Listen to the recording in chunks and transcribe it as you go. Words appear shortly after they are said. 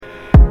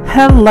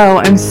Hello,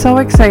 I'm so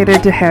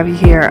excited to have you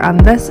here. On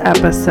this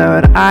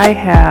episode, I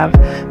have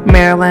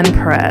Marilyn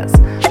Perez.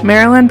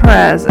 Marilyn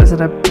Perez is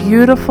a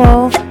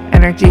beautiful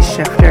energy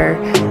shifter,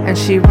 and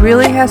she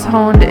really has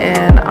honed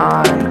in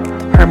on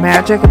her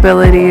magic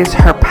abilities,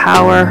 her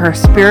power, her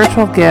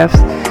spiritual gifts.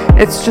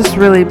 It's just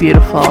really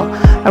beautiful.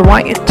 I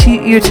want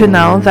you to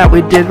know that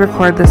we did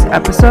record this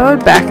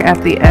episode back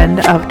at the end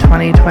of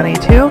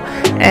 2022,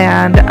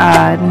 and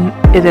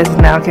it is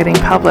now getting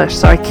published.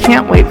 So I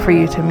can't wait for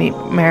you to meet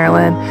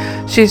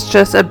Marilyn. She's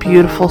just a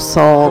beautiful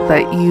soul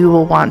that you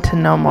will want to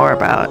know more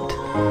about.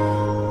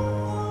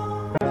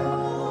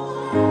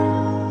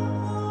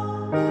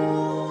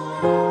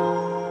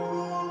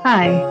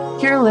 Hi,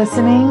 you're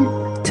listening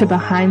to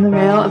Behind the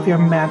Veil of Your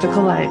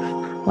Magical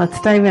Life.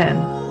 Let's dive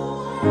in.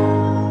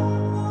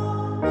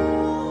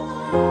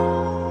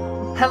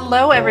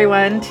 Hello,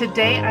 everyone.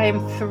 Today I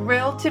am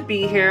thrilled to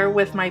be here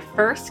with my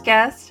first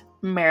guest,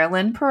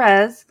 Marilyn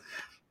Perez.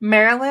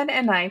 Marilyn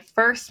and I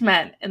first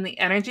met in the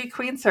Energy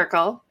Queen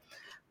Circle,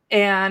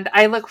 and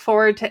I look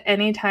forward to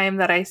any time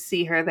that I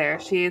see her there.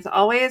 She's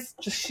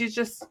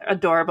just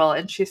adorable,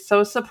 and she's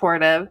so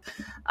supportive.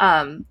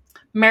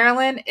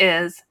 Marilyn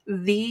is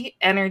the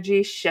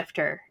energy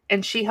shifter,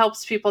 and she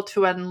helps people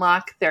to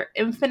unlock their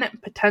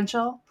infinite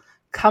potential,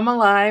 come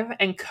alive,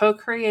 and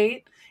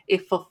co-create a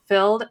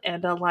fulfilled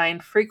and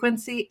aligned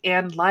frequency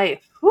and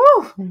life.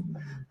 Woo!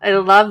 I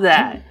love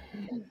that.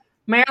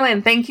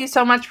 Marilyn, thank you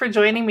so much for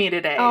joining me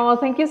today. Oh,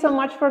 thank you so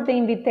much for the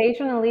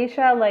invitation,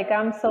 Alicia.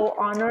 I'm so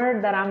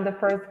honored that I'm the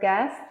first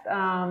guest.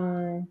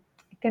 I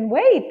can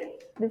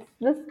wait.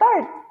 Let's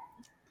start.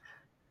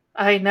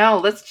 I know.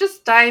 Let's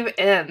just dive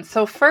in.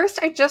 So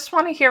first, I just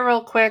want to hear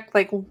real quick,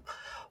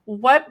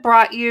 what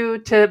brought you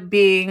to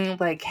being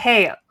like,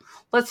 hey,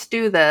 let's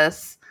do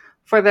this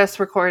for this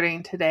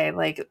recording today?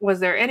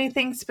 Was there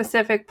anything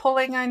specific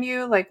pulling on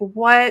you?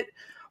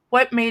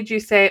 What made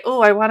you say,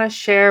 oh, I want to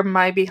share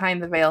my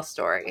behind the veil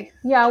story?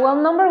 Yeah, well,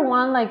 number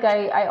one,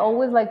 I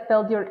always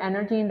felt your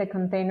energy in the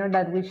container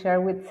that we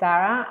share with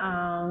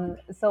Sarah.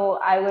 So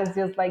I was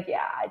just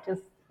I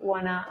just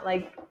wanna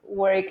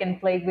work and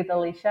play with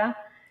Alicia.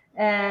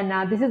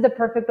 And this is the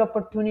perfect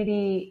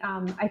opportunity,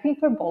 I think,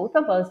 for both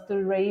of us to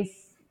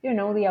raise,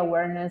 the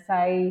awareness.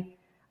 I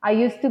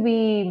used to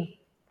be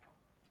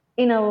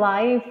in a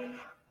life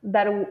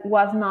that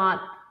was not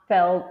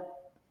felt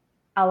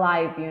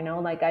alive,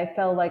 I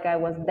felt like I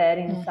was dead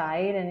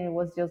inside, and it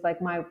was just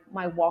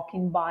my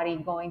walking body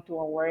going to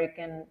a work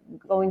and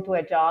going to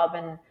a job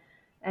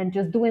and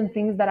just doing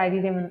things that I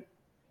didn't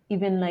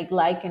even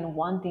like and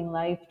want in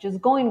life,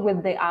 just going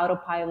with the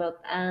autopilot.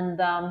 And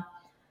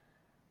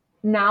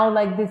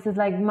now this is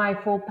my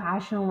full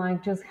passion,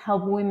 just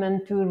help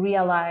women to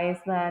realize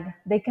that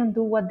they can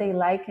do what they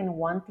like and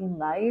want in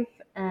life.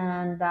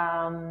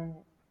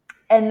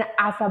 And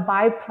as a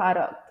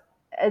byproduct,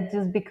 it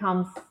just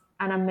becomes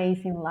an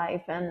amazing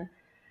life.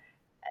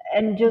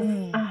 And just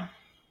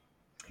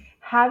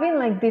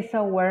having this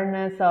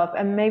awareness of,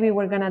 and maybe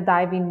we're gonna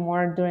dive in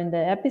more during the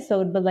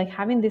episode, but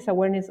having this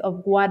awareness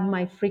of what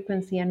my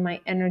frequency and my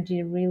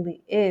energy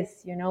really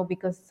is,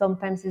 because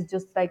sometimes it's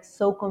just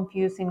so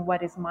confusing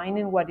what is mine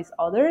and what is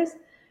others.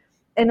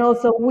 And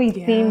also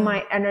within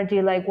my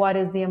energy, what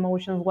is the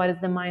emotions, what is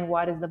the mind,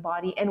 what is the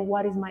body, and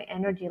what is my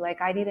energy.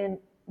 I didn't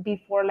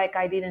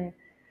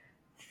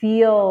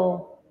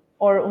feel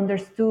or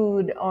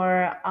understood,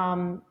 or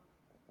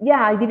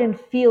I didn't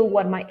feel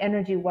what my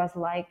energy was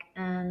like.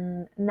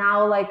 And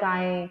now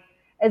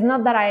it's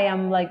not that I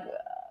am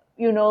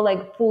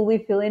fully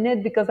feeling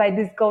it, because I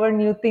discover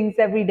new things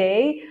every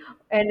day,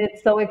 and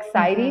it's so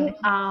exciting.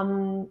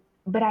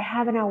 But I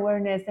have an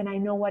awareness, and I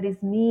know what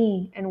is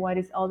me and what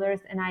is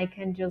others, and I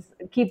can just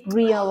keep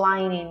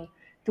realigning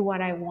to what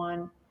I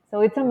want.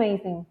 So it's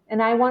amazing,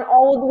 and I want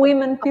all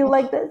women feel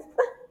like this.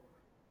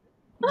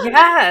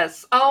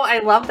 Yes. Oh, I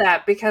love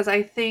that, because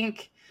I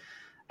think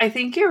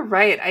you're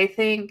right. I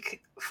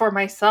think for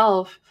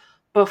myself,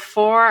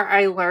 before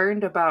I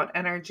learned about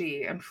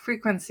energy and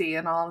frequency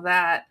and all of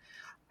that,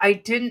 I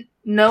didn't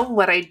know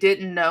what I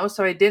didn't know,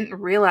 so I didn't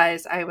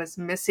realize I was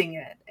missing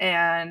it.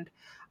 And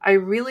I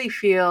really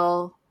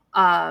feel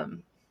that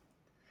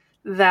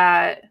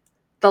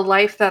the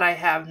life that I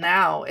have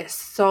now is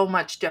so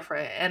much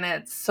different, and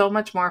it's so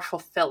much more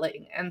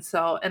fulfilling. And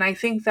I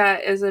think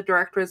that is a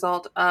direct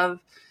result of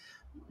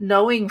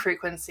knowing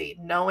frequency,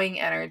 knowing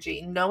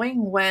energy,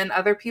 knowing when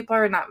other people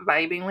are not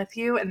vibing with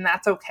you, and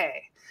that's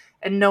okay.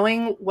 And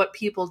knowing what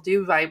people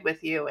do vibe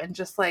with you, and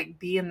just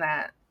be in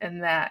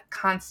that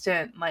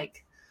constant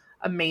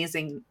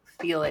amazing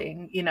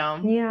feeling.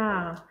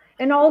 Yeah.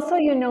 And also,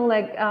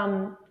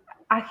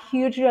 a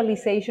huge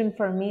realization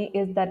for me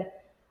is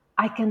that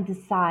I can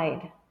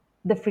decide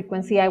the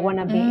frequency I want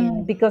to be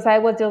in, because I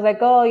was just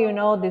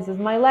oh, this is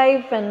my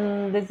life,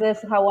 and this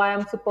is how I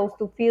am supposed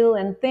to feel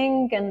and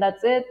think, and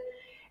that's it.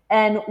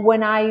 And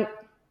when I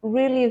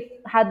really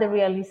had the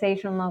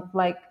realization of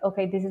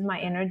okay, this is my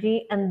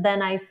energy, and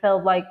then I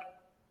felt like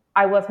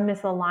I was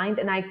misaligned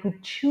and I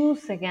could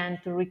choose again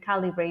to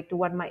recalibrate to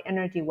what my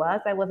energy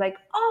was, I was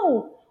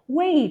oh,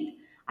 wait,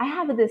 I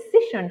have a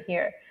decision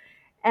here.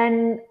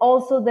 And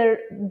also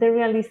the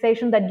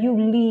realization that you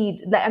lead,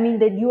 I mean,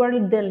 that you are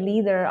the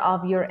leader of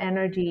your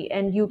energy,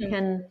 and you Mm.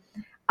 can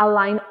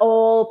align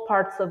all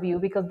parts of you,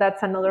 because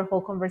that's another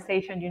whole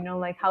conversation,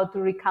 like how to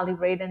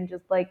recalibrate and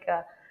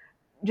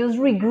just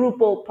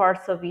regroup all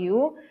parts of you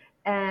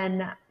and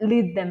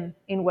lead them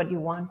in what you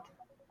want.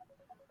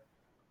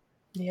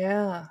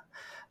 Yeah.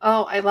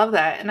 Oh, I love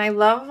that. And I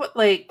love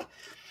like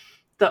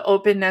the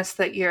openness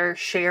that you're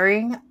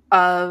sharing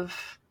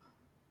of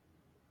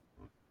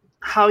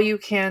how you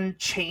can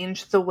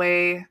change the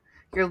way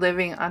you're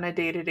living on a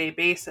day-to-day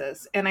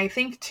basis. And I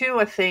think too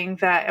a thing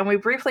that, and we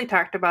briefly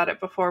talked about it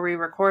before we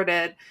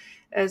recorded,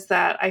 is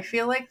that I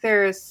feel like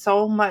there is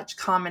so much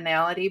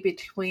commonality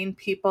between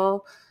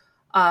people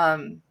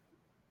um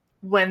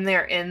when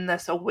they're in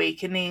this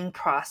awakening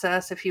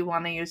process, if you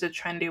want to use a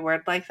trendy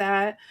word like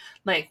that,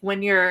 like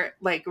when you're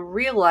like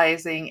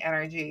realizing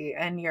energy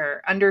and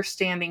you're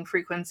understanding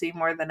frequency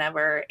more than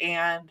ever.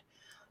 And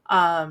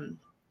um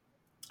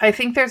I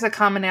think there's a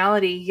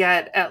commonality,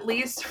 yet, at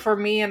least for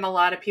me and a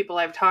lot of people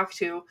I've talked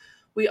to,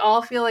 we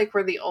all feel like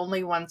we're the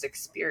only ones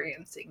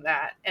experiencing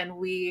that. And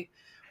we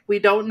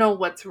don't know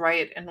what's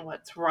right and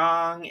what's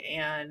wrong.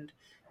 And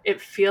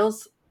it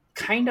feels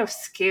kind of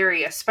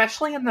scary,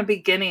 especially in the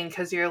beginning,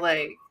 because you're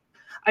like,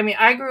 I mean,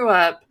 I grew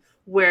up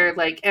where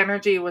like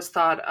energy was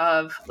thought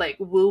of like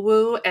woo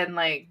woo, and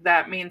like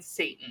that means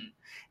Satan.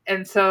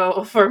 And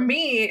so for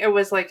me, it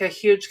was like a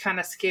huge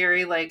kind of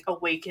scary, like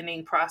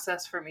awakening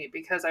process for me,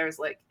 because I was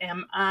like,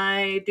 am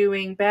I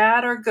doing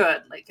bad or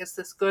good? Like, is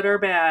this good or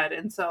bad?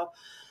 And so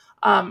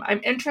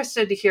I'm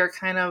interested to hear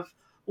kind of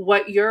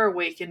what your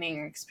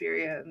awakening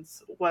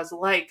experience was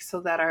like, so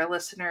that our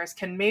listeners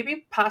can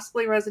maybe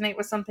possibly resonate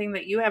with something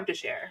that you have to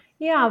share.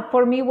 Yeah,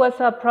 for me was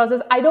a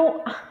process. I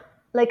don't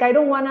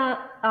want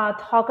to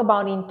talk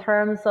about in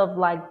terms of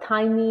like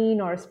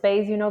timing or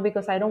space,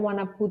 because I don't want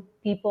to put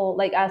people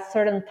like a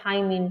certain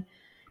timing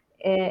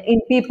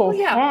in Oh, people's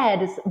yeah.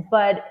 heads.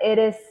 But it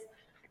is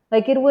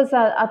like it was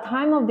a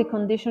time of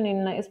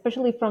deconditioning, like,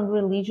 especially from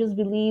religious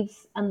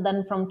beliefs and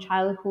then from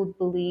childhood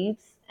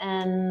beliefs,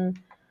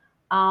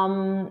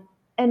 um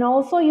and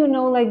also,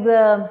 like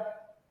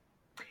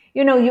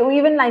you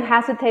even like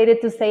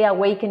hesitated to say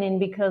awakening,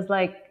 because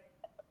like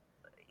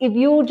if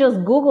you just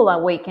Google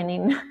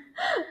awakening,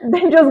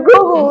 then just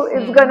Google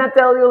is Hmm. gonna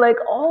tell you like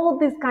all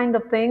these kind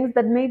of things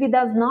that maybe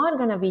that's not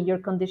gonna be your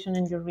condition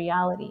and your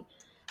reality.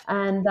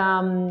 And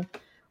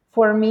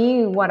for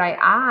me, what I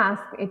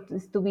ask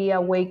is to be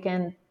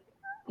awakened,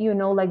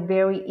 like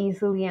very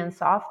easily and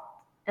soft.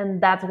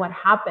 And that's what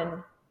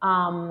happened.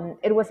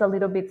 It was a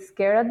little bit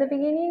scared at the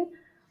beginning,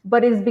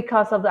 but it's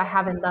because of I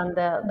haven't done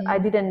I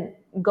didn't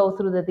go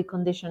through the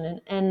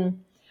deconditioning.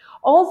 And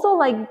also,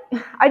 like,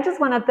 I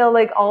just want to tell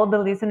like all the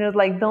listeners,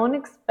 like, don't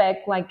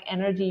expect like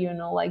energy,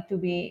 like to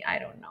be, I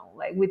don't know,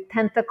 like with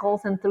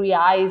tentacles and three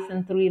eyes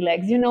and three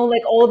legs,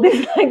 like all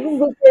these like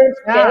super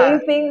Yeah. scary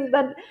things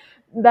that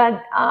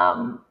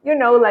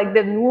like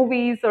the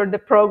movies or the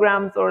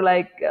programs or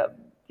like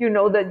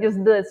that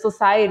just the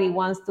society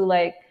wants to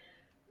like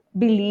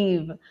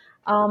believe.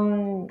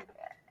 um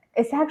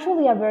it's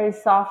actually a very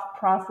soft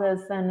process,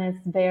 and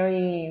it's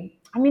very,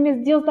 I mean,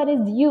 it's just that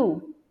it's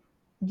you,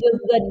 just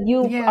that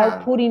you are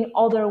Yeah. putting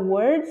other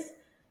words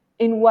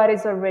in what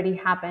is already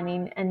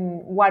happening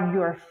and what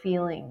you're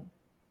feeling.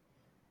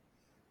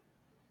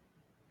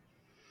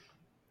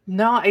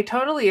 No, I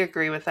totally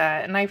agree with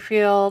that. And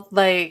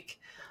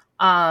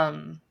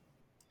um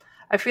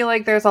I feel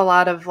like there's a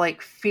lot of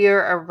like fear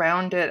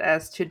around it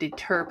as to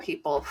deter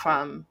people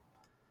from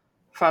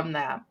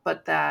that,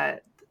 but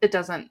that it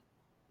doesn't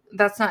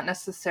that's not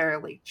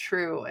necessarily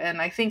true.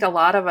 And I think a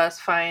lot of us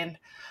find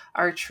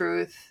our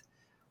truth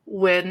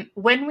when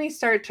we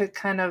start to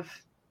kind of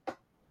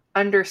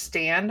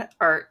understand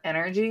our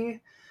energy,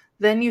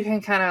 then you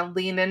can kind of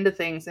lean into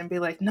things and be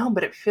like, no,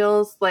 but it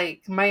feels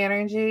like my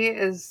energy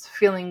is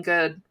feeling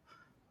good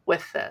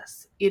with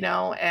this,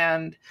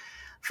 and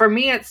for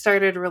me it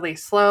started really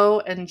slow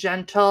and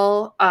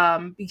gentle,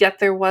 yet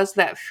there was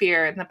that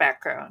fear in the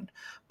background.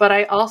 But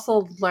I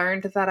also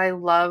learned that I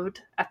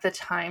loved at the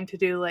time to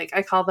do, like,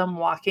 I call them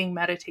walking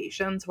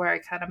meditations, where I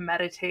kind of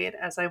meditate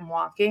as I'm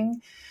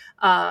walking.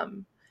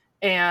 Um,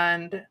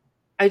 and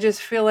I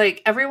just feel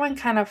like everyone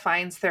kind of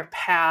finds their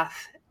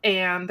path,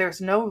 and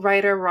there's no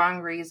right or wrong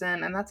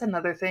reason. And that's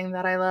another thing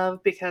that I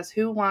love, because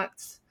who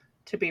wants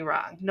to be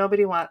wrong?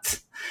 Nobody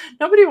wants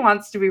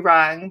to be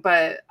wrong.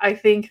 But I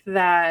think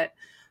that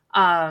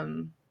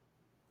um,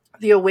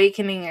 the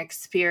awakening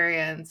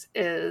experience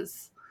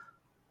is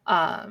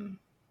um,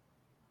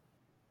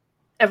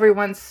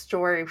 everyone's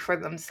story for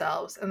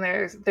themselves, and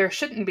there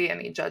shouldn't be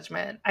any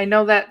judgment. I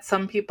know that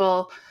some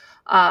people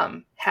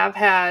have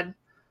had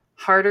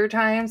harder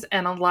times,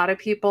 and a lot of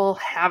people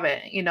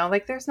haven't.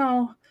 Like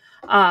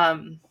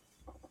um,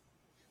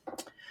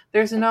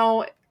 there's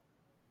no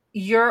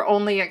you're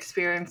only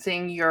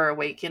experiencing your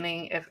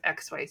awakening if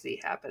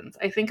XYZ happens.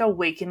 I think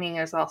awakening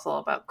is also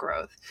about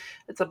growth.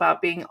 It's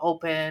about being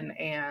open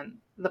and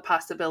the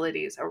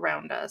possibilities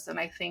around us. And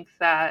I think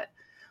that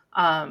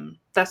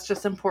That's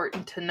just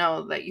important to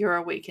know that your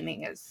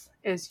awakening is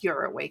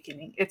your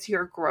awakening. It's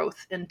your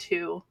growth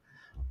into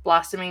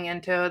blossoming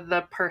into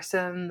the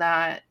person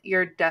that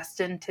you're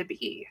destined to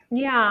be.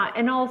 Yeah,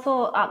 and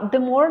also the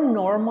more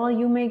normal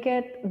you make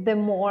it, the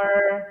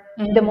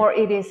Mhm. more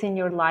it is in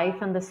your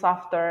life, and the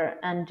softer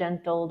and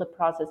gentle the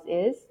process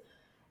is.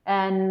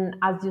 And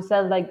as you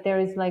said, like there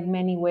is like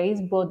many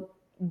ways, but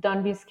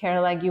don't be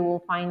scared. Like you will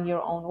find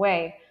your own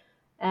way.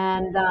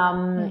 And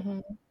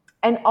Mhm.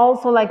 and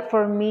also like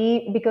for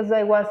me, because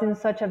I was in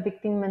such a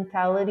victim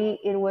mentality,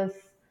 it was,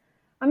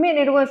 I mean,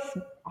 it was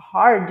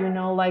hard,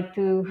 like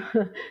to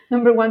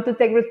number one, to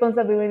take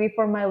responsibility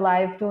for my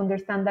life, to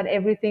understand that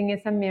everything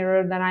is a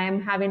mirror, that I am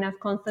having a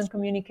constant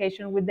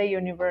communication with the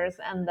universe,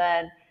 and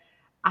that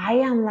I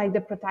am like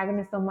the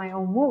protagonist of my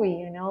own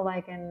movie,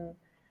 like,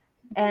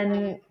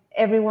 and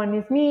everyone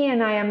is me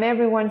and I am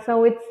everyone.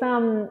 So it's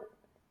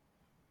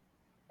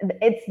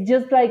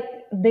just like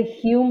the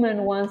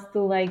human wants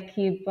to like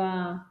keep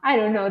I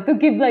don't know, to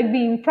keep like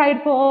being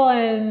prideful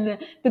and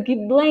to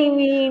keep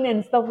blaming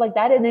and stuff like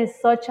that, and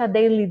it's such a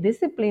daily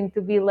discipline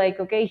to be like,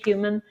 okay,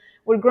 human,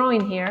 we're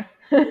growing here.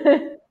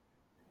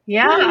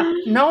 Yeah,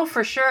 no,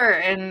 for sure.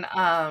 And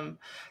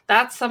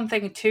that's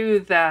something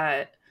too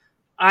that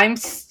I'm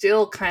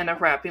still kind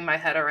of wrapping my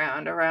head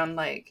around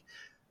like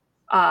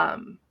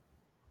um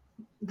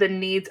the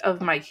needs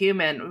of my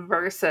human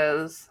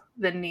versus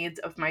the needs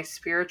of my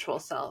spiritual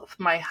self,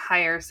 my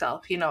higher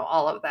self,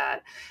 all of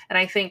that. And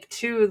I think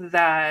too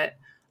that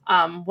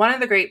one of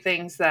the great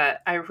things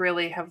that I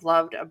really have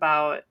loved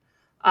about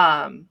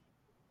um,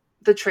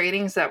 the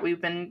trainings that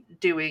we've been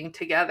doing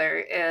together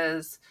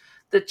is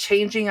the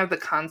changing of the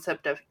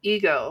concept of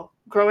ego.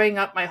 Growing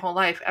up my whole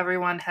life,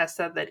 everyone has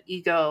said that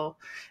ego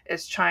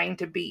is trying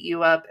to beat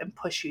you up and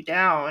push you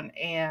down.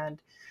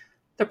 And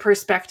the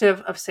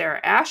perspective of Sarah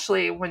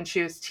Ashley when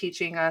she was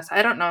teaching us,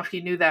 I don't know if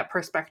you knew that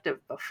perspective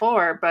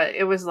before, but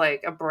it was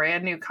like a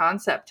brand new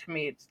concept to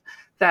me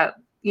that,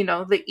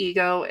 the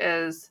ego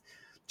is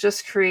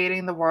just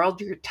creating the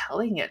world you're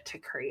telling it to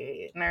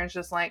create. And there's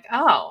just like,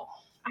 oh,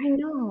 I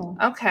know.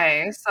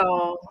 okay,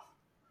 so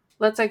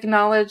let's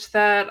acknowledge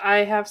that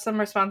I have some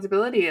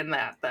responsibility in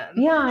that then.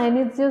 Yeah, and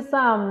it's just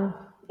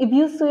if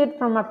you see it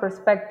from a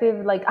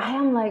perspective, like I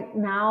am like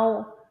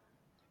now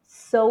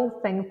so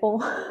thankful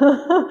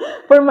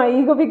for my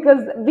ego,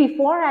 because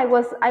before I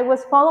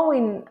was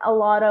following a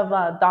lot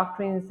of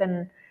doctrines,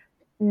 and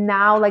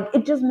now like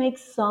it just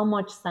makes so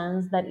much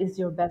sense that is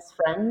your best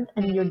friend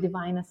and your Mhm.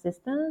 divine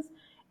assistance.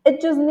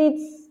 It just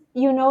needs,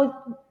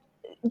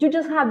 you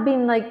just have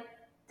been like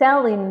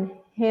telling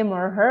him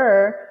or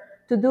her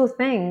to do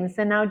things,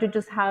 and now you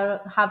just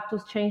have to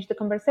change the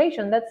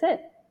conversation. That's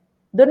it.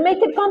 Don't make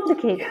it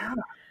complicated. Yeah,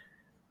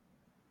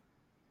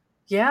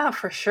 yeah,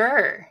 for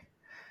sure.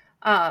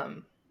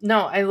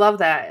 No, I love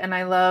that. And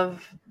I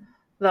love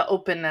the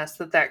openness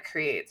that that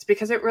creates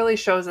because it really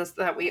shows us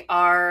that we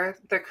are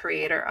the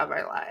creator of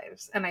our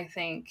lives. And I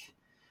think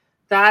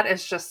that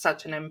is just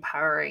such an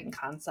empowering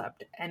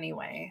concept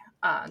anyway,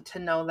 to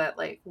know that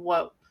like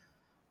what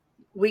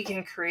we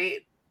can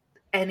create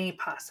any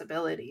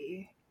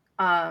possibility.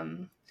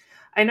 Um,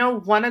 I know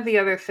one of the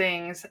other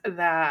things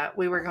that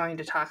we were going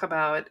to talk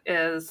about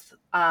is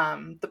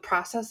the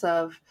process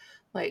of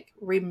like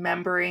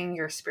remembering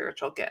your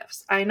spiritual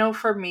gifts. I know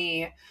for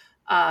me,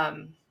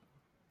 um,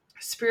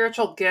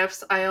 spiritual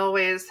gifts, I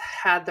always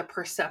had the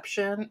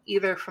perception,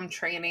 either from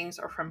trainings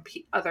or from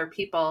other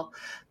people,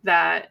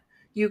 that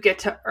you get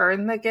to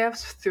earn the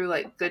gifts through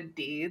like good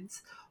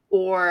deeds,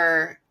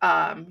 or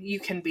you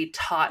can be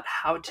taught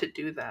how to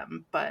do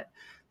them. But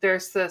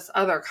there's this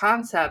other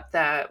concept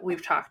that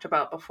we've talked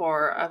about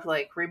before of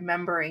like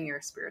remembering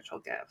your spiritual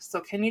gifts. So,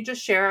 can you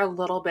just share a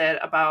little bit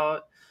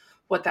about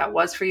what that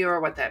was for you or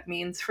what that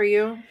means for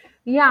you?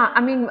 Yeah,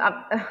 I mean,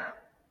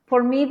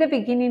 for me, the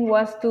beginning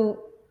was to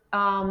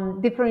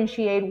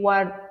differentiate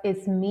what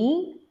is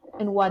me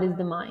and what is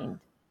the mind.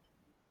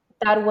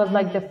 That was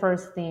like the Mm,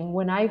 first thing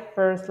when I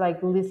first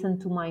like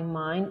listened to my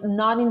mind,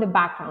 not in the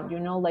background,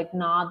 like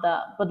not the,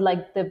 but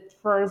like the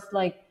first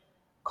like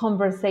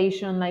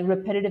conversation, like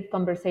repetitive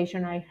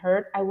conversation I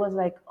heard. I was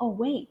like, oh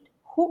wait,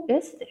 who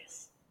is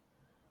this?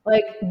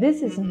 Like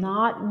this is mm,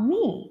 not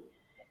me.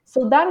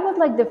 So that was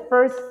like the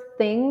first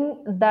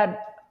thing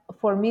that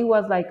for me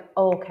was like,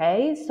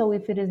 okay, so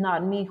if it is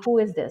not me, who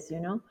is this?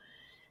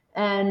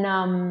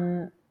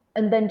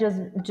 And then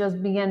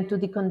just began to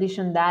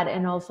decondition that,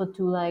 and also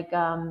to like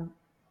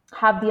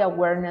have the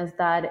awareness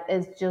that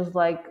it's just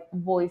like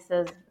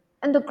voices,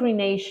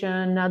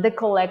 endocrination, the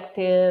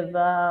collective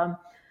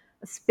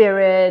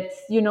spirits,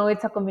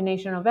 it's a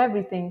combination of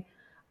everything.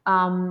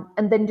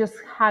 And then just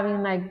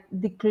having like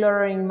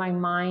decluttering my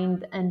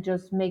mind and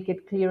just make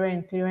it clearer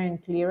and clearer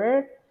and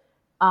clearer.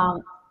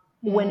 um,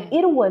 when mm.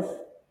 it was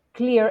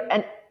clear,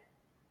 and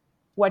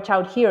watch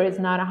out, here it's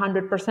not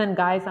 100%,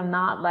 guys, I'm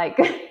not like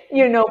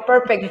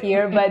perfect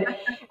here, but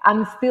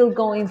I'm still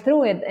going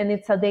through it, and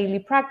it's a daily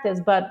practice.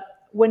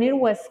 But when it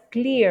was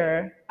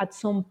clear at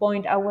some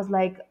point, I was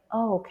like,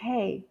 oh,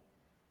 okay,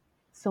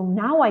 So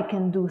now I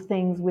can do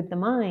things with the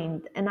mind,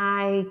 and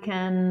I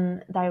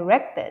can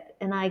direct it,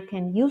 and I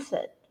can use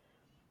it.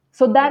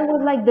 So that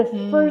was like the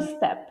Mm, first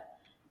step.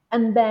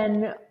 And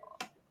then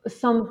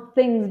some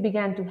things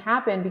began to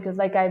happen, because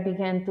like I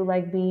began to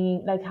like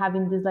be like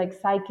having these like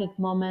psychic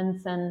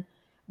moments. And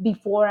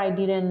before I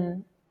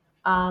didn't,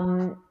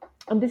 um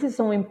and this is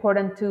so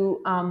important to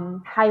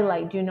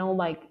highlight,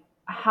 like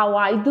how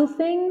I do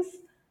things,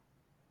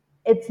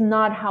 it's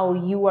not how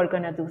you are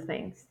going to do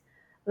things.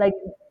 Like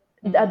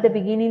at the mm,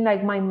 beginning,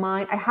 like my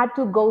mind, I had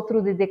to go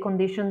through the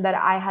condition that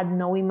I had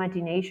no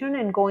imagination,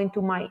 and go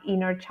into my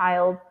inner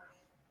child,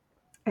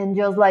 and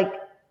just like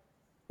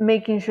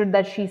making sure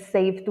that she's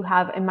safe to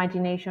have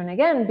imagination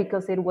again,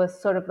 because it was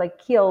sort of like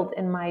killed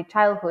in my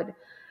childhood.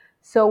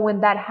 So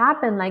when that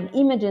happened, like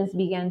images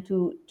began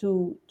to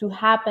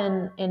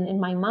happen in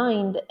my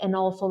mind. And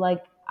also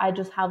like I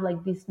just have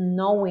like this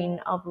knowing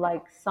of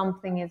like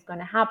something is going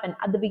to happen.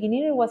 At the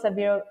beginning it was a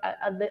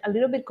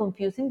little bit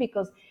confusing,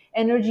 because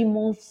energy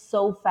moves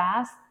so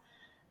fast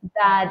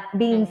that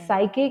being mm.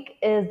 psychic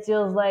is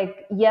just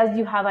like, yes,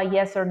 you have a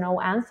yes or no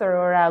answer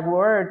or a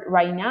word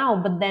right now,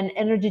 but then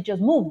energy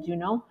just moved.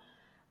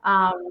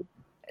 um,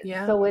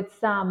 Yeah. so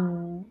it's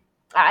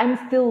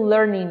I'm still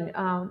learning,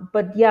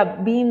 but yeah,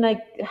 being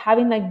like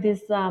having like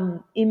these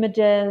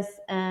images.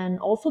 And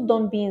also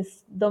don't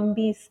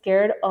be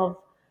scared of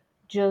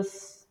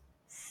just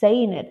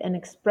saying it and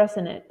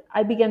expressing it.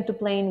 I began to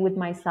playing with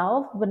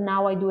myself, but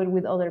now I do it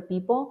with other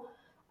people.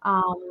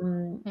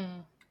 Mm,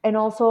 And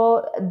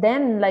also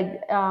then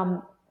like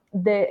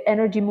the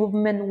energy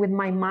movement with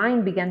my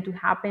mind began to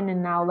happen.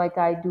 And now like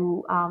I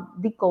do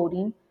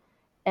decoding.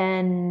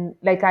 And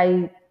like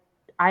I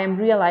am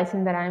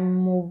realizing that I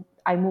move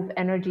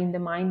energy in the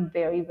mind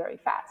very, very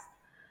fast.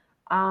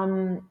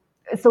 um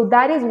so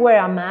that is where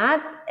I'm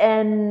at.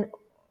 And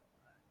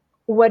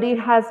what it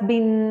has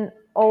been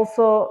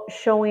also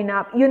showing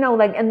up,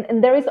 like,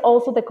 and there is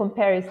also the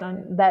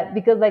comparison, that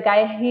because like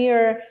I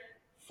hear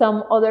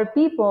some other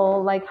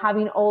people like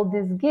having all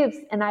these gifts,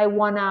 and I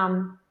want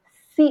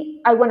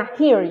to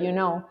hear,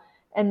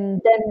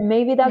 and then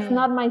maybe that's mm.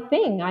 not my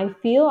thing. I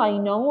feel, I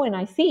know, and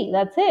I see,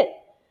 that's it.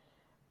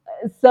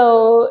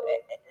 So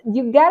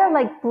you gotta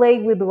like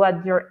play with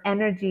what your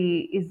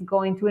energy is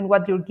going to and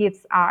what your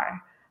gifts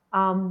are.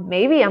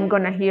 Maybe I'm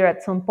gonna hear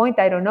at some point,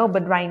 I don't know,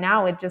 but right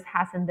now it just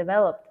hasn't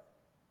developed.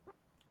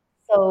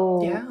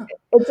 So Yeah.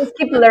 it just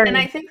keep And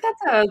I learning. think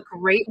that's a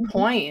great Mhm.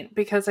 point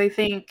because I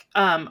think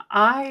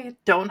I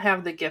don't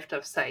have the gift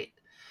of sight.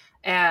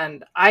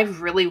 And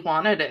I've really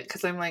wanted it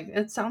because I'm like,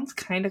 it sounds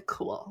kind of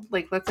cool.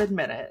 Like, let's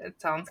admit it.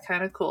 It sounds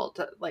kind of cool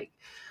to like,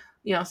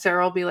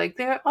 Sarah will be like,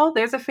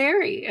 there's a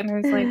fairy. And I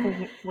was like,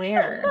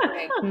 where?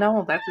 Like,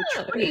 no, that's a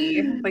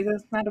tree. Like,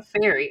 that's not a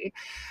fairy.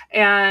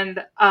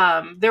 And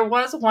there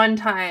was one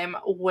time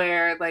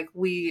where, like,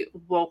 we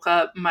woke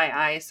up my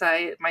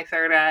eyesight, my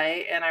third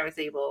eye, and I was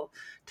able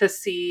to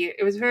see.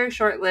 It was very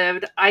short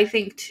lived. I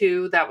think,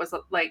 too, that was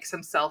like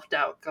some self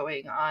doubt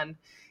going on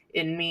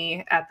in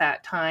me at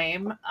that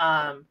time.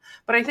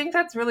 But I think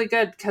that's really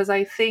good because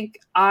I think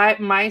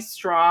my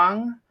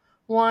strong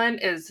one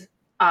is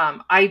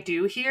I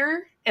do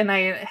hear and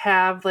I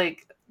have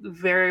like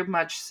very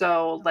much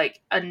so like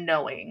a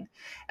knowing.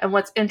 And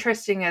what's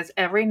interesting is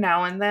every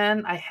now and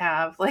then I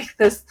have like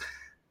this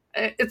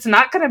it's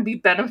not going to be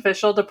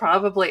beneficial to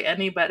probably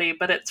anybody,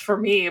 but it's for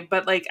me.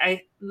 But like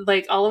I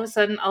like all of a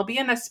sudden I'll be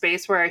in a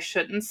space where I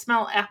shouldn't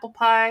smell apple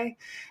pie,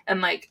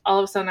 and like all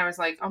of a sudden I was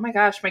like, oh my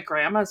gosh, my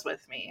grandma's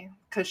with me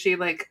because she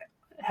like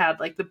had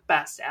like the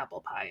best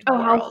apple pie in the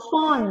Oh, how world,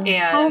 fun!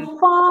 and How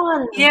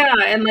fun! yeah,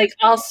 and like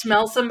I'll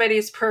smell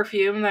somebody's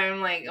perfume and I'm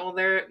like, well,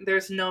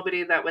 there's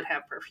nobody that would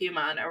have perfume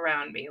on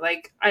around me.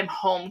 Like I'm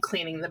home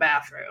cleaning the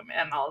bathroom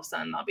and all of a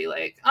sudden I'll be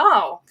like,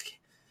 oh,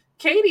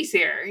 Katie's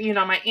here.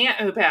 My aunt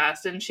who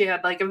passed and she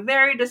had like a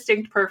very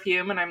distinct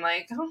perfume and I'm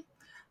like, oh,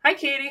 hi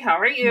Katie, how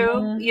are you?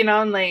 Mhm.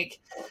 And like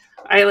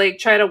I like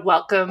try to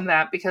welcome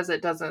that because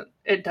it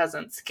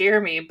doesn't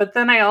scare me. But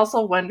then I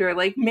also wonder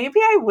like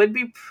maybe I would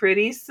be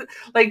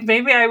like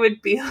maybe I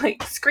would be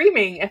like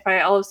screaming if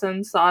I all of a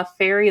sudden saw a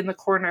fairy in the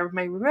corner of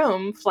my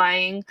room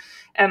flying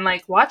and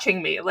like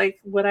watching me. Like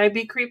would I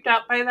be creeped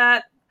out by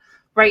that?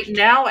 Right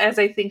now as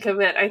I think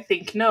of it, I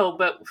think no,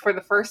 but for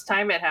the first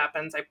time it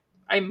happens,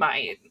 I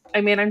might.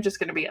 I mean, I'm just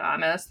going to be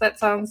honest. That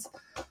sounds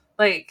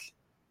like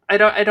I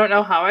don't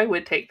know how I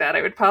would take that.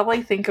 I would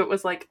probably think it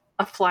was like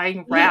a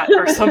flying rat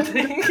or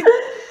something.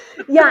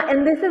 Yeah,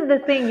 and this is the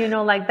thing,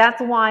 like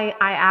that's why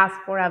I ask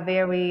for a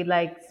very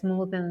like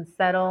smooth and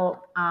settled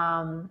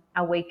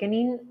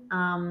awakening.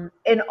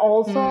 And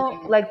also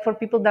Mm, like for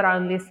people that are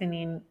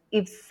listening,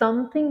 if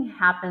something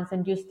happens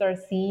and you start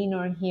seeing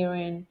or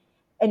hearing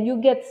and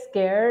you get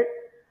scared,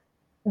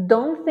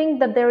 don't think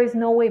that there is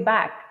no way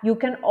back. You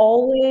can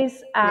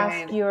always ask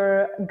right.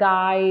 your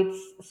guides,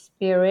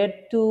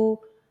 spirit, to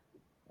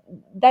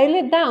dial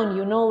it down,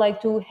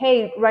 like to,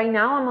 hey, right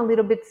now I'm a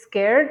little bit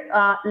scared.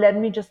 Let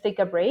me just take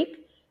a break.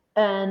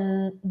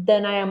 And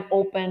then I am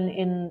open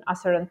in a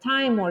certain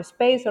time or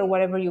space or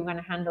whatever you're going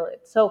to handle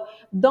it. So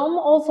don't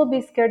also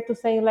be scared to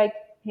say, like,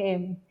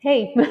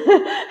 hey,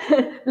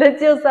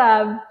 let's just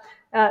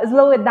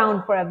slow it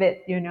down for a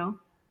bit, you know.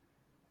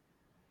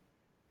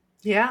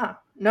 Yeah.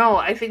 No,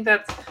 I think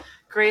that's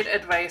great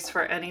advice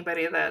for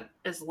anybody that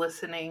is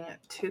listening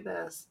to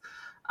this.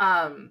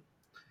 Um,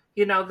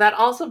 that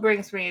also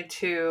brings me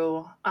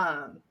to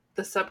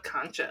the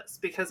subconscious,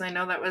 because I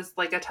know that was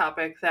like a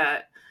topic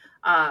that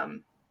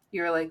um,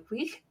 you're like,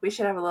 we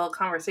should have a little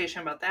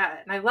conversation about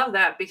that. And I love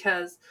that,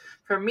 because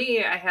for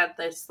me, I had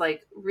this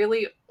like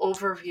really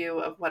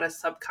overview of what a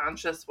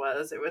subconscious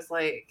was. It was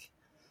like,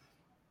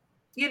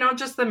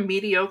 just the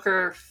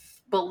mediocre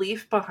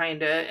belief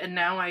behind it. And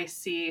now I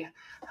see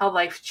how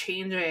life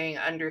changing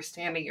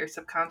understanding your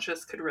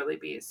subconscious could really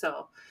be.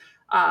 So,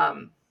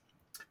 um,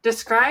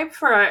 describe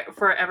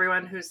for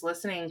everyone who's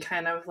listening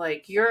kind of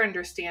like your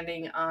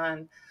understanding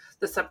on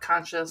the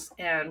subconscious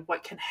and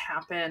what can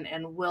happen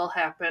and will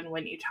happen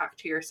when you talk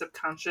to your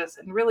subconscious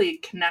and really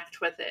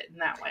connect with it in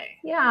that way.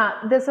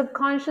 Yeah, the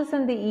subconscious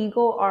and the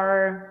ego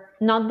are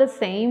not the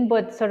same,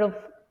 but sort of,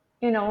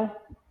 you know,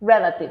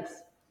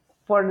 relatives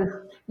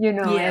for Yeah.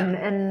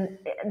 and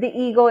the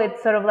ego,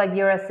 it's sort of like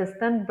your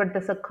assistant, but the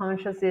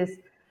subconscious is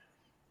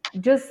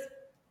just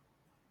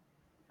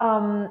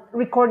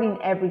recording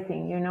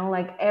everything,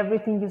 like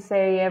everything you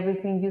say,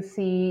 everything you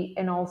see,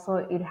 and also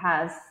it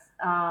has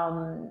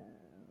um,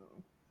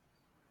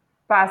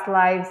 past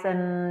lives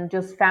and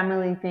just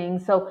family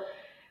things. So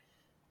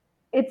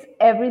it's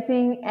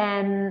everything,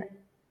 and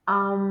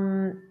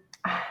um,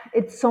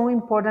 it's so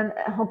important.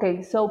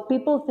 Okay, so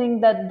people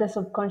think that the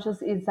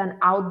subconscious is an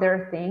out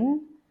there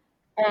thing,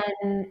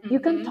 and you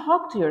can Mm-hmm.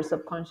 talk to your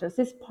subconscious.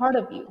 It's part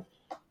of you,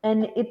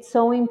 and it's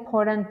so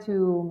important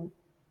to.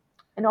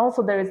 And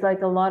also there is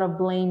like a lot of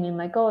blaming,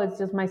 like, oh, it's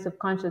just my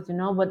subconscious,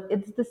 but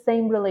it's the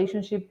same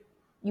relationship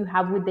you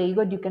have with the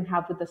ego you can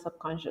have with the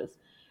subconscious.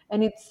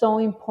 And it's so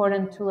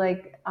important to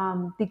like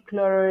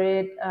declare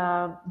it,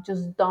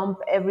 just dump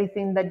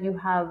everything that you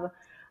have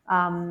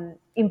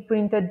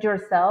imprinted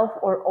yourself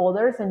or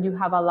others, and you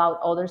have allowed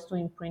others to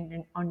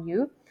imprint on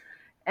you.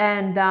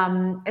 And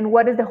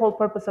what is the whole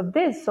purpose of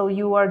this? So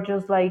you are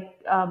just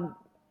like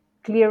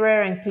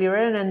clearer and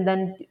clearer, and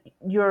then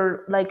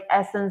your like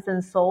essence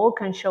and soul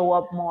can show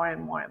up more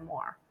and more and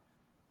more.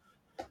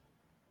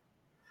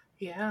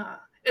 Yeah.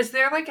 Is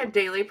there like a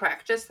daily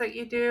practice that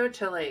you do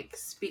to like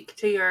speak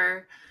to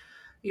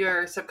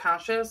your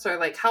subconscious, or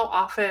like how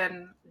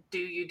often do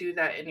you do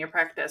that in your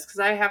practice?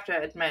 Because I have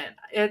to admit,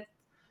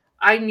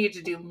 I need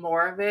to do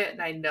more of it, and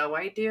I know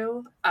I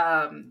do.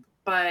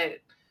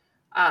 But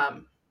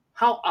um,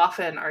 how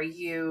often are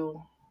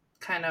you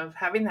kind of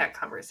having that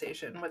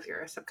conversation with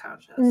your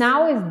subconscious?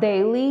 Now is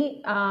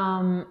daily.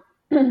 Mm.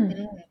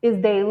 Is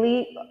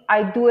daily.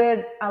 I do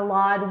it a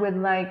lot with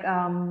like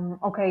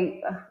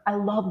okay, I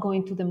love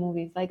going to the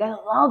movies. Like I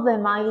love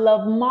them. I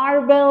love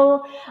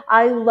Marvel.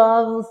 I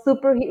love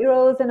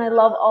superheroes, and I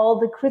love all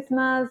the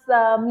Christmas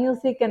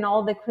music and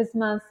all the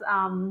Christmas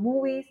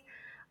movies.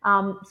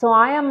 So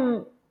I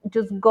am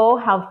just go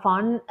have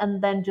fun, and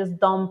then just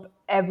dump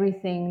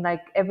everything,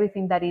 like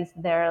everything that is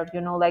there,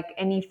 like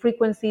any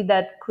frequency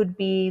that could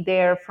be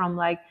there from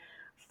like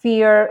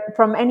fear,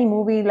 from any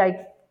movie,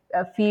 like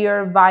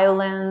fear,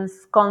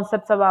 violence,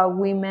 concepts about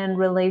women,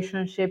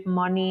 relationship,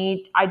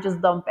 money. I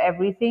just dump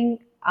everything.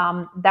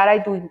 That I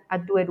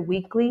do it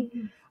weekly,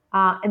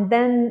 and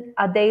then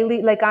a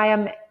daily. Like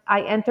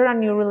I enter a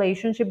new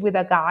relationship with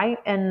a guy,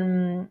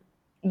 and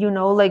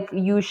like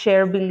you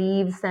share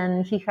beliefs,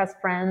 and he has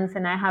friends,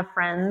 and I have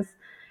friends,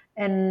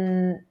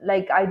 and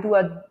like I do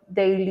a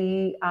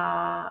daily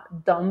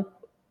dump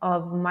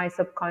of my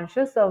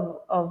subconscious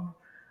of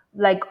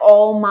like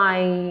all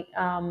my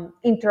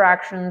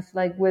interactions,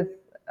 like with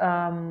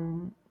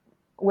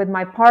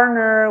my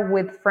partner,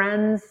 with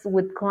friends,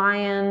 with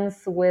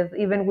clients, with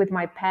even with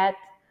my pet.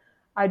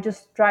 I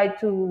just try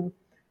to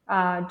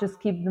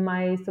just keep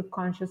my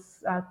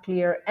subconscious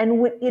clear.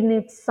 And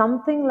it's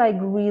something like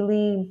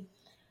really,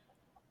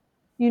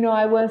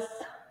 I was,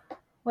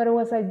 what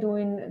was I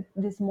doing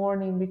this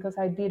morning because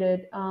I did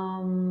it?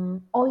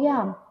 Oh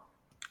yeah,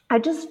 I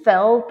just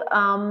felt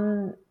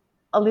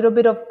a little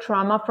bit of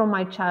trauma from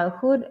my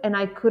childhood, and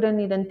I couldn't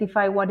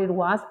identify what it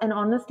was. And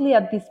honestly,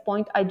 at this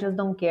point, I just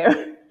don't care.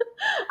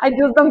 I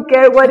just don't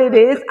care what it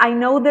is. I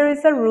know there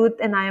is a root,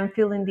 and I am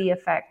feeling the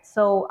effect.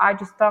 So I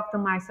just talk to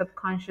my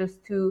subconscious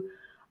to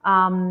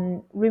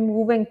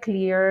remove and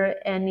clear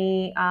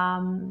any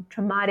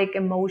traumatic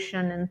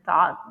emotion and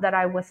thought that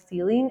I was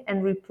feeling,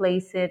 and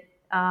replace it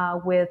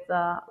with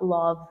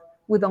love,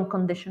 with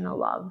unconditional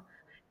love.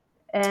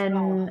 Oh,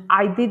 And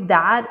I did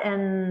that,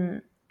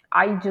 and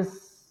I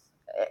just,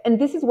 and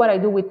this is what I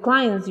do with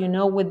clients,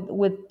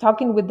 with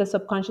talking with the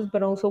subconscious,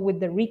 but also with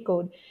the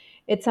recode.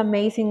 It's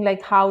amazing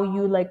like how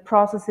you like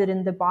process it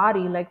in the body.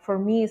 Like for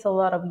me, it's a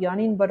lot of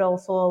yawning, but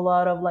also a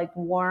lot of like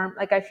warm,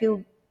 like I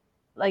feel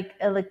like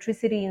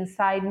electricity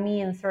inside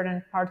me in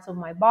certain parts of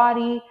my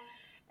body,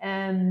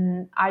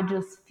 and I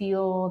just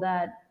feel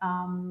that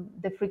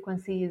the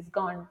frequency is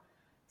gone.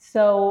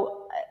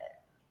 So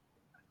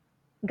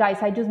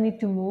guys, I just need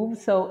to move.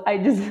 So I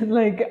just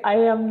like, I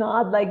am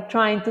not like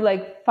trying to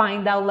like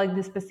find out like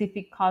the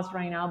specific cause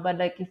right now, but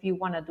like if you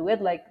want to do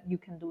it, like you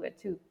can do it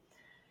too.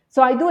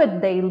 So I do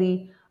it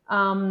daily.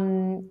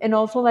 And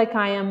also like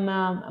I am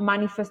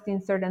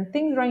manifesting certain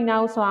things right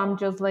now. So I'm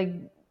just like,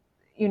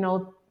 you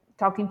know,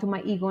 talking to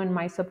my ego and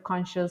my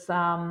subconscious.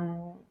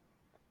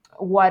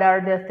 What are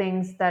the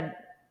things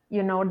that,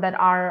 you know, that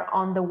are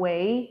on the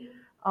way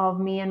of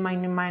me and my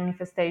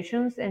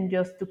manifestations, and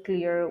just to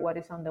clear what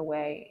is on the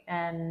way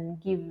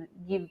and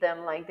give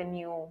them like the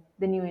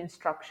new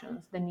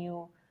instructions, the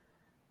new,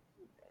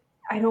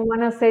 I don't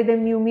want to say the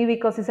new me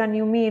because it's a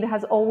new me. It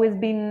has always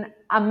been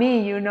a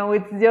me, you know.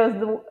 It's just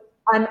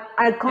and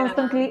I Yeah.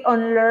 constantly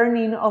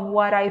unlearning of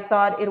what I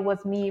thought it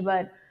was me.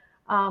 But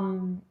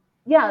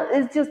yeah,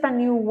 it's just a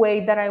new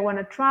way that I want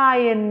to try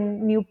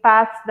and new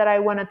paths that I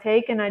want to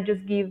take, and I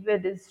just give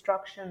it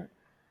instruction.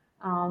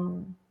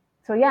 Um,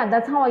 so yeah,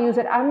 that's how I use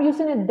it. I'm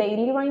using it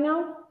daily right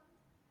now,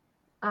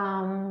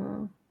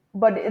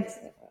 but it's,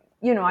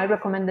 you know, I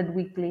recommend it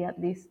weekly at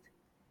least.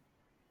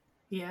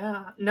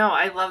 Yeah. No,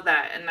 I love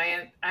that. And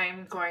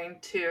I'm going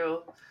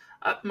to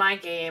up my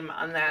game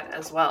on that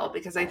as well,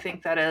 because I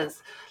think that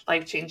is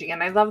life changing.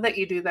 And I love that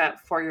you do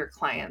that for your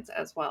clients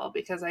as well,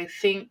 because I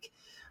think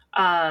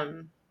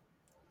um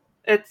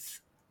it's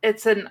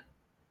it's an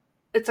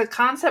it's a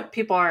concept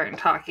people aren't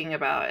talking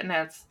about, and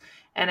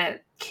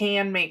it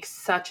can make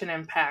such an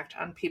impact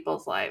on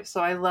people's lives.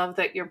 So I love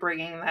that you're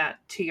bringing that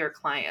to your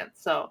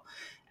clients. So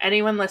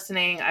anyone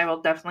listening, I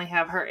will definitely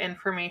have her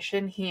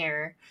information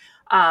here.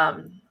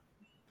 Um,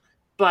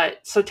 but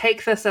so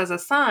take this as a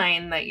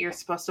sign that you're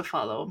supposed to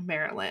follow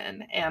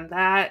Marilyn, and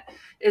that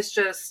is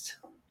just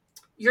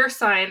your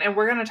sign. And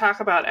we're going to talk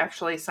about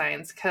actually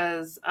signs,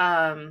 because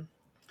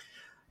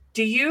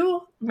do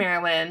you,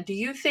 Marilyn, do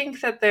you think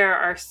that there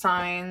are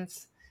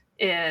signs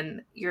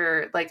in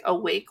your like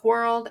awake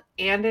world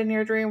and in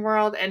your dream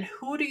world? And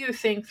who do you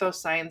think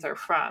those signs are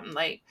from?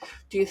 Like,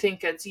 do you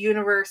think it's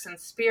universe and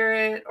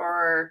spirit,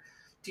 or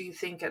do you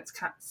think it's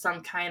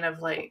some kind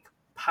of like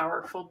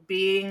powerful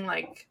being,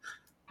 like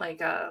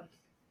a,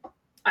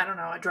 I don't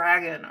know, a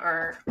dragon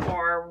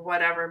or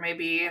whatever may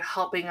be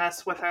helping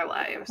us with our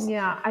lives?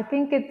 Yeah, I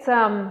think it's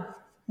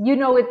you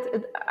know,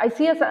 I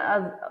see it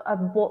as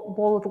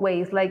both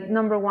ways. Like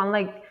number one,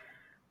 like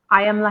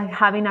I am like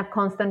having a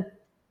constant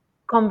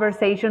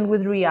conversation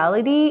with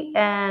reality,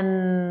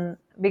 and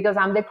because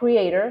I'm the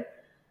creator,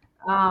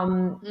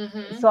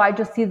 Mm-hmm. so I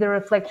just see the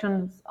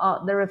reflection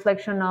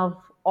of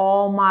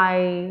all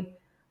my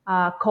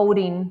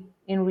coding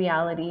in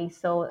reality.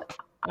 So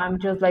I'm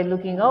just like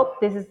looking, oh,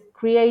 this is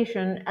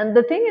creation. And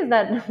the thing is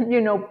that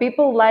you know,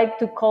 people like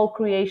to call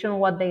creation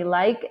what they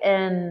like,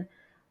 and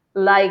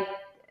like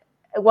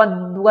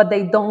what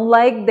they don't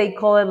like, they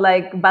call it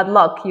like bad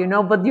luck, you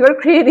know. But you're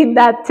creating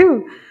that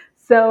too.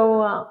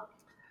 So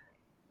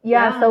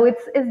yeah, so Yeah.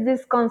 it's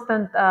this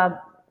constant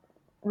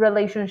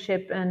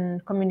relationship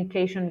and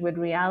communication with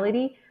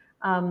reality.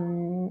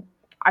 um,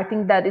 I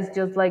think that is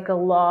just like a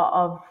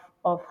law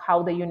of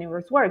how the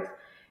universe works.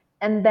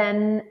 And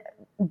then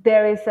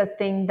there is a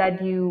thing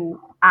that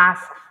you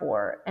ask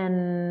for,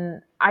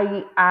 and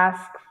I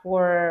ask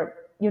for,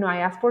 you know, I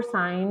ask for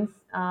signs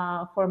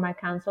for my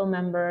council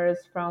members,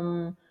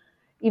 from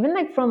even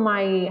like from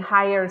my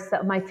higher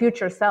self, my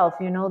future self,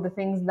 you know, the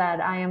things that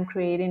I am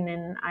creating,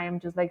 and I am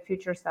just like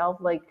future self,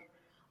 like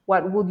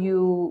what would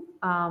you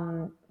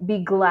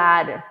be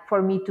glad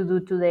for me to do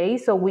today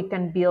so we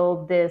can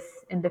build this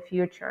in the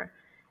future.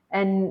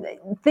 And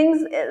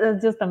things are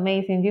just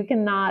amazing. You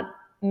cannot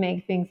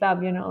make things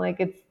up, you know, like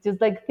it's just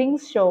like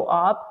things show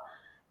up.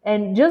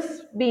 And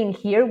just being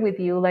here with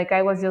you, like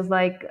I was just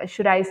like,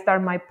 should I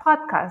start my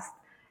podcast?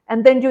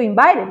 And then you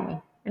invited me,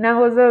 and I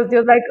was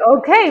just like,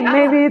 okay, Yeah.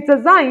 maybe it's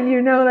a sign,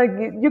 you know, like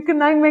you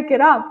cannot make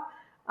it up.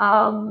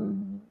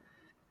 um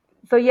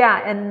so yeah,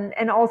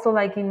 and also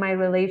like in my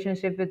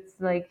relationship, it's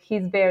like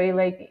he's very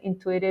like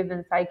intuitive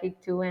and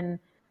psychic too, and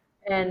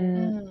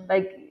Mm.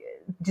 like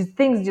just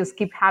things just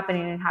keep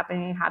happening and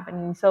happening and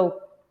happening.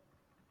 So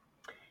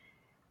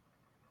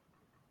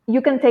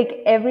you can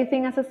take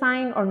everything as a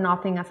sign or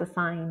nothing as a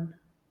sign.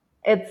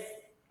 it's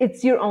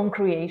it's your own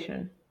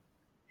creation.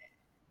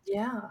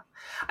 Yeah.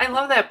 I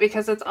love that,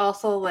 because it's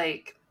also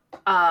like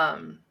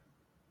um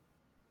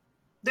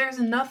there's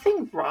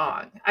nothing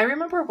wrong. I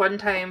remember one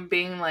time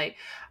being like,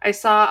 I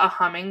saw a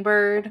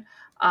hummingbird,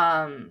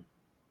 um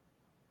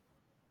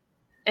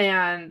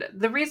and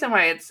the reason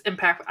why it's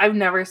impactful, I've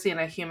never seen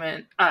a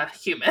human.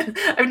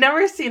 I've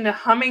never seen a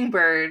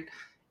hummingbird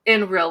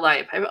in real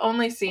life. I've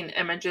only seen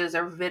images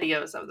or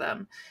videos of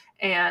them.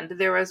 And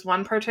there was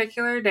one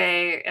particular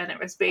day, and it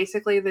was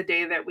basically the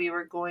day that we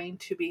were going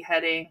to be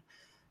heading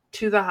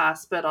to the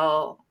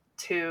hospital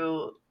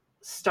to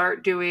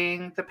start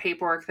doing the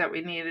paperwork that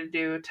we needed to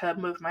do to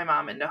move my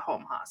mom into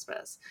home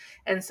hospice.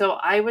 And so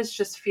I was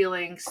just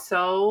feeling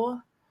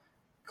so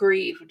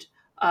grieved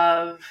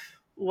of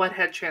what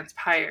had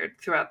transpired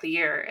throughout the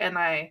year. And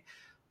I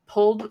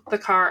pulled the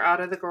car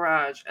out of the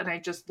garage, and I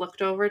just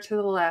looked over to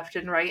the left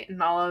and right,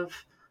 and all of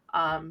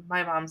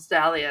my mom's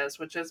dahlias,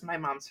 which is my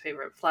mom's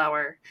favorite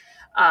flower,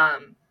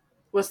 um,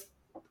 was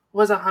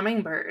was a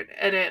hummingbird,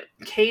 and it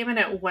came and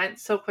it went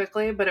so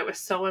quickly, but it was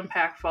so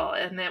impactful.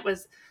 And it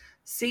was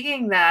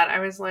seeing that I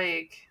was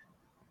like,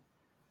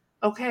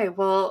 okay,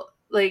 well,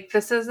 like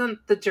this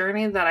isn't the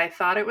journey that I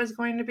thought it was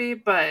going to be,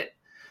 but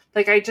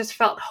like I just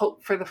felt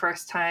hope for the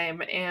first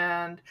time,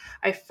 and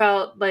I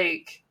felt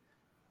like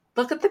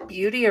look at the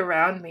beauty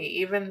around me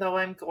even though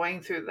I'm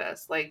going through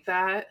this. Like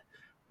that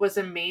was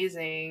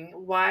amazing.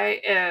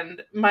 Why?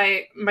 And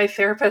my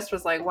therapist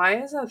was like,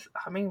 "Why is a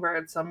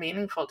hummingbird so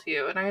meaningful to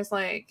you?" And I was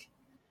like,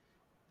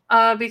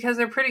 because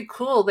they're pretty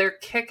cool. They're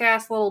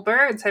kick-ass little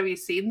birds. Have you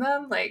seen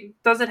them? Like,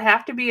 does it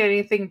have to be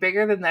anything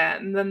bigger than that?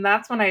 And then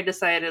that's when I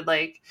decided,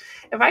 like,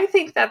 if I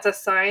think that's a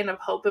sign of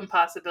hope and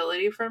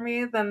possibility for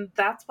me, then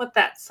that's what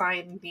that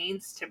sign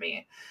means to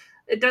me.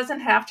 It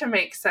doesn't have to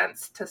make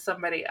sense to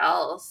somebody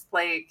else.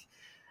 Like,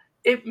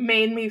 it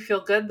made me feel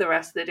good the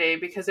rest of the day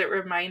because it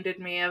reminded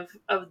me of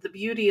the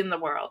beauty in the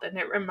world, and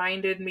it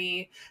reminded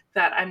me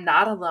that I'm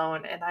not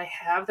alone and I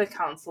have the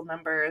council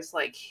members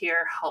like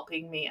here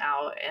helping me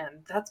out,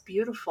 and that's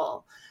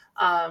beautiful.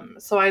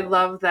 So I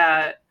love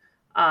that.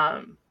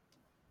 um,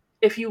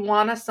 if you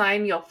want a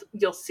sign,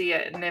 you'll see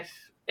it, and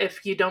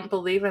if you don't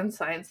believe in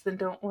signs, then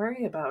don't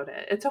worry about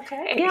it. It's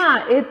okay.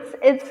 Yeah,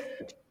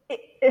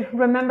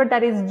 remember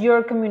that it's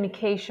your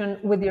communication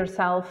with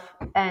yourself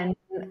and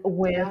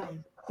with Yeah.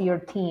 your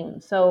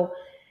team. So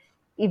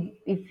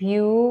if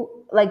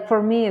you, like,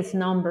 for me it's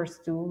numbers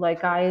too.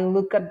 Like I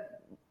look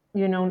at,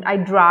 I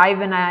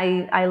drive and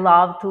I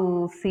love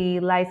to see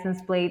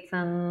license plates,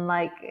 and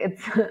like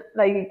it's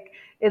like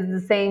it's the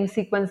same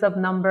sequence of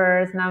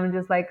numbers, and I'm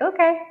just like,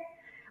 okay,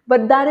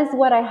 but that is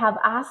what I have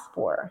asked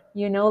for.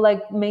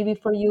 Like maybe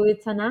for you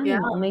it's an Yeah.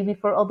 animal, maybe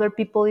for other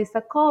people it's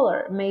a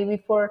color, maybe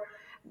for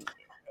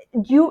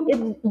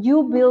you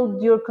you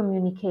build your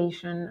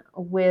communication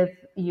with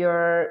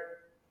your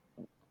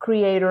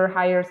creator,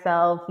 higher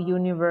self,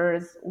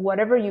 universe,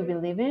 whatever you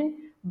believe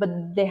in, but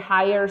the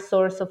higher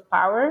source of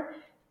power,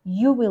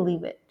 you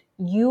believe it,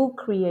 you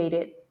create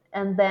it,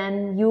 and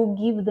then you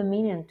give the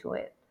meaning to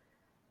it.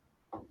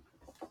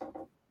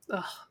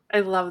 Ugh, I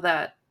love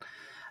that.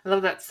 I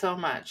love that so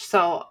much.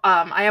 So,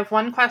 I have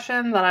one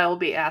question that I will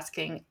be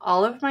asking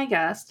all of my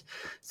guests.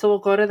 So, we'll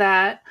go to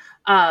that.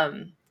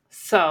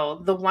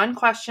 So, the one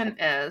question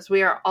is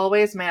we are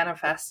always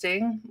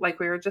manifesting, like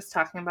we were just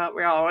talking about,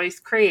 we're always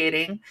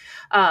creating.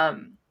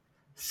 Um,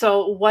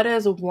 so, what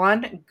is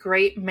one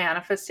great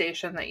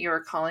manifestation that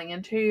you're calling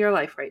into your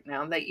life right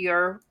now that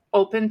you're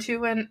open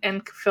to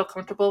and feel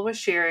comfortable with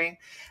sharing?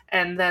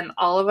 And then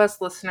all of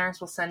us listeners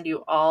will send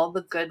you all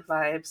the good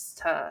vibes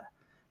to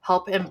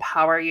help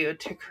empower you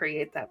to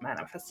create that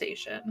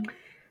manifestation.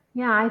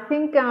 Yeah, I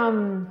think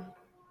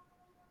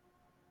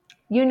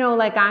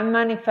like I'm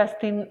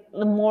manifesting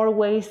more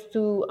ways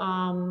to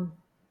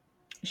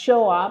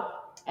show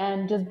up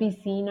and just be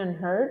seen and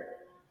heard.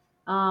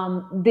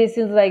 This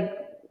is like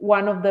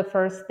one of the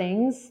first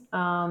things.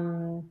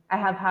 I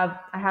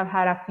have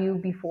had a few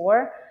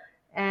before,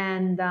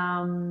 and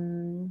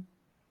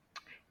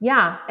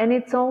yeah, and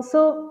it's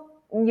also,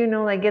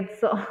 like it's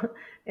so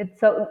it's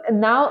so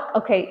now.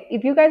 Okay,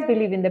 if you guys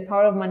believe in the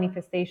power of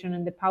manifestation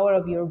and the power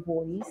of your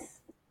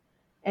voice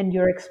and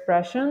your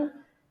expression,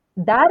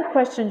 that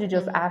question you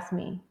just Mhm. asked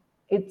me,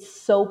 it's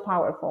so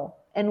powerful.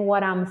 And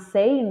what I'm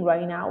saying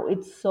right now,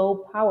 it's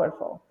so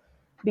powerful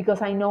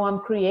because I know I'm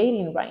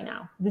creating right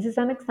now. This is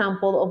an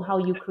example of how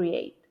you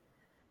create.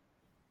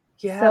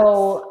 Yes.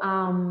 So,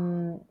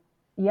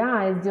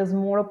 yeah, it's just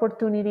more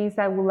opportunities.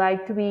 I would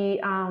like to be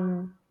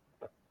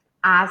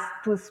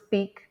asked to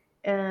speak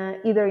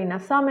either in a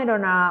summit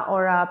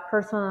or a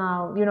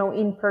personal,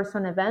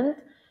 in-person event.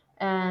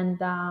 And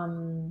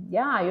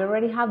yeah, I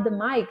already have the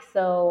mic,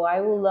 so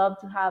I would love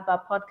to have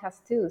a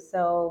podcast too.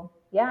 So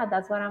yeah,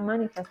 that's what I'm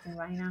manifesting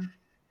right now.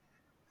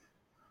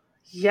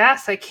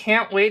 Yes, I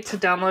can't wait to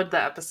download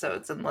the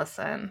episodes and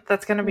listen.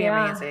 That's going to be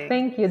Yeah, amazing.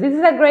 thank you. This is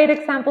a great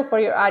example for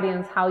your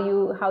audience, how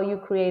you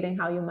create and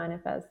how you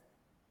manifest.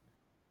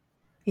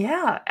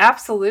 Yeah,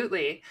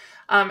 absolutely.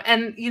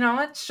 And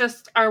it's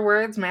just our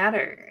words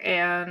matter,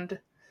 and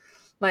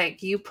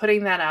like you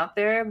putting that out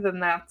there,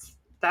 then that's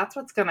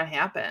what's going to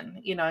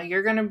happen.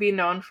 You're going to be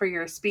known for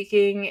your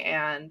speaking,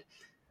 and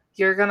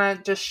you're gonna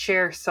just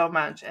share so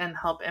much and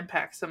help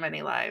impact so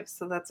many lives.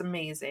 So that's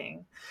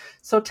amazing.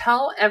 So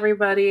tell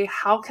everybody,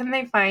 how can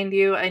they find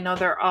you? I know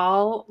they're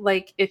all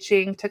like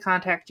itching to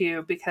contact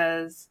you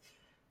because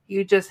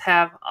you just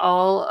have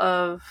all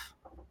of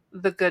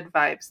the good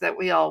vibes that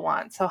we all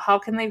want. So how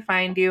can they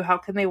find you? How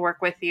can they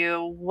work with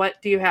you? What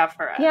do you have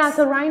for Yeah,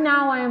 so us? right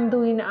now I am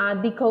doing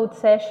decode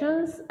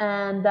sessions,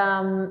 and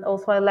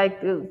also I like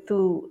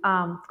to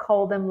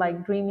call them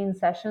like dreaming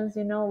sessions.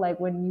 Like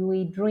when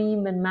we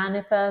dream and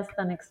manifest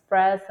and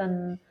express,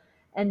 and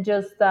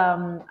just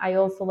I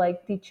also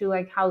like teach you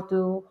like how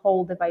to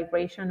hold the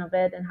vibration of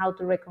it and how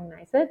to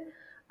recognize it.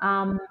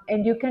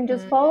 And you can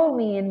just Mm. follow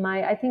me in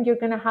my. I think you're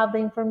gonna have the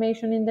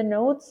information in the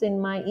notes in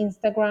my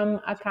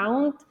Instagram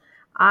account.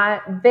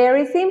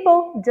 Very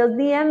simple. Just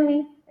DM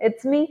me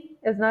It's me.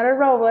 It's not a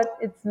robot.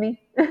 It's me.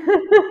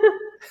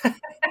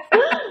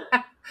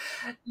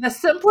 The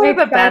simpler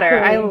the better.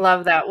 I Exactly.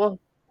 love that.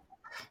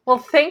 Well,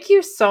 thank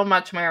you so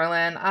much,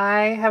 Marilyn.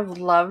 I have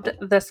loved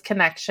this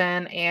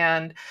connection,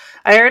 and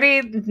I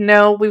already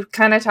know we've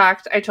kind of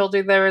talked. I told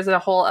you there was a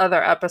whole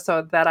other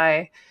episode that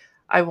I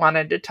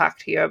wanted to talk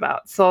to you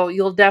about. So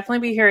you'll definitely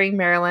be hearing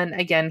Marilyn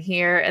again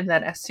here, and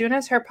then as soon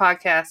as her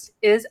podcast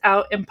is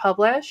out and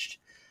published,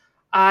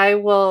 I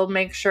will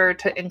make sure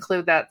to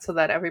include that so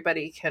that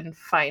everybody can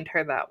find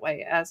her that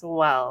way as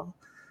well.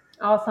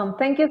 Awesome.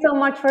 Thank you so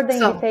much for the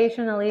So,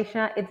 invitation,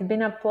 Alicia. It's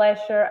been a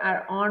pleasure,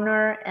 an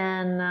honor,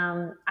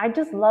 and I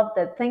just loved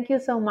it. Thank you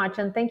so much.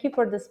 And thank you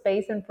for the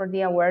space and for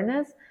the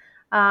awareness.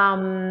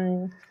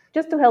 Um,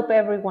 just to help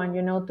everyone,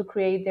 to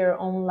create their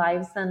own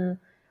lives. And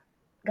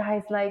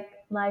guys, like,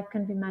 life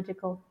can be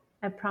magical.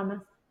 I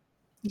promise.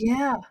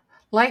 yeah,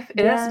 life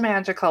is Yes.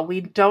 magical.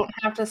 We don't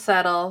have to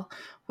settle.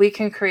 We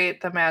can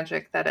create the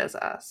magic that is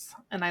us.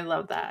 And I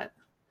love that.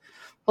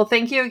 Well,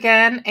 thank you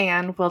again,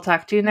 and we'll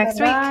talk to you Bye next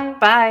week. bye.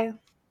 Bye.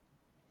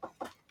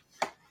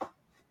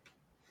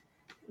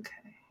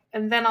 Okay.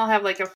 And then I'll have like a